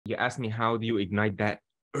You asked me, how do you ignite that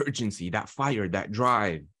urgency, that fire, that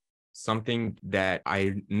drive? Something that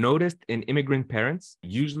I noticed in immigrant parents,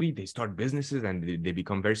 usually they start businesses and they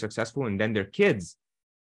become very successful, and then their kids,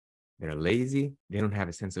 they're lazy, they don't have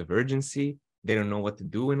a sense of urgency, they don't know what to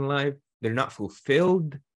do in life, they're not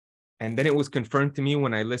fulfilled. And then it was confirmed to me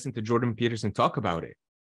when I listened to Jordan Peterson talk about it.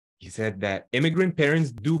 He said that immigrant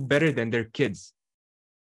parents do better than their kids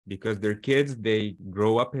because their kids, they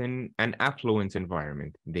grow up in an affluent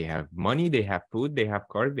environment. They have money, they have food, they have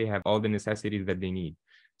cars, they have all the necessities that they need.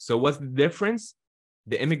 So what's the difference?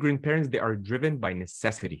 The immigrant parents, they are driven by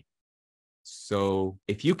necessity. So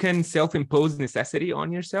if you can self-impose necessity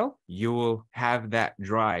on yourself, you will have that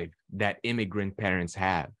drive that immigrant parents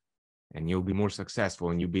have, and you'll be more successful,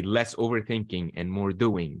 and you'll be less overthinking and more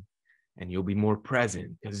doing, and you'll be more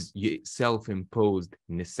present because you self-imposed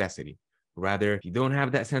necessity. Rather, if you don't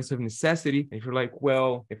have that sense of necessity, if you're like,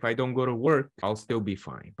 well, if I don't go to work, I'll still be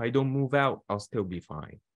fine. If I don't move out, I'll still be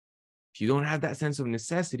fine. If you don't have that sense of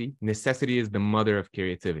necessity, necessity is the mother of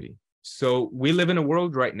creativity. So we live in a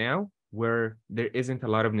world right now where there isn't a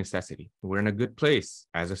lot of necessity. We're in a good place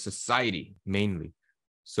as a society, mainly.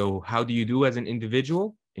 So how do you do as an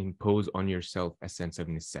individual? Impose on yourself a sense of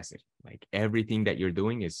necessity. Like everything that you're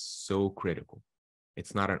doing is so critical.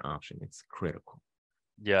 It's not an option, it's critical.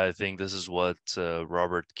 Yeah, I think this is what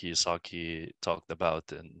Robert Kiyosaki talked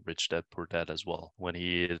about in Rich Dad Poor Dad as well, when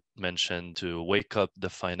he mentioned to wake up the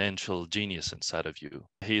financial genius inside of you.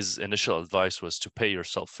 His initial advice was to pay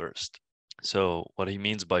yourself first. So what he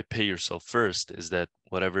means by pay yourself first is that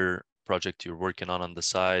whatever project you're working on the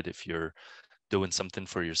side, if you're doing something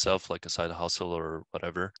for yourself, like a side hustle or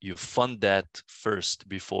whatever, you fund that first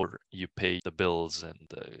before you pay the bills and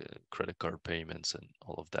the credit card payments and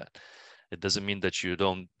all of that. It doesn't mean that you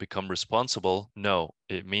don't become responsible. No,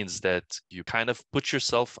 it means that you kind of put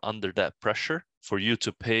yourself under that pressure for you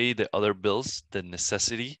to pay the other bills, the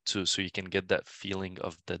necessity to, so you can get that feeling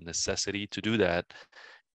of the necessity to do that.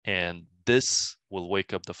 And this will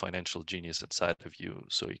wake up the financial genius inside of you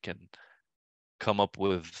so you can come up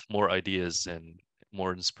with more ideas and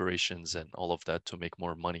more inspirations and all of that to make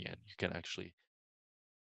more money, and you can actually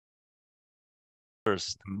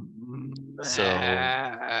first. So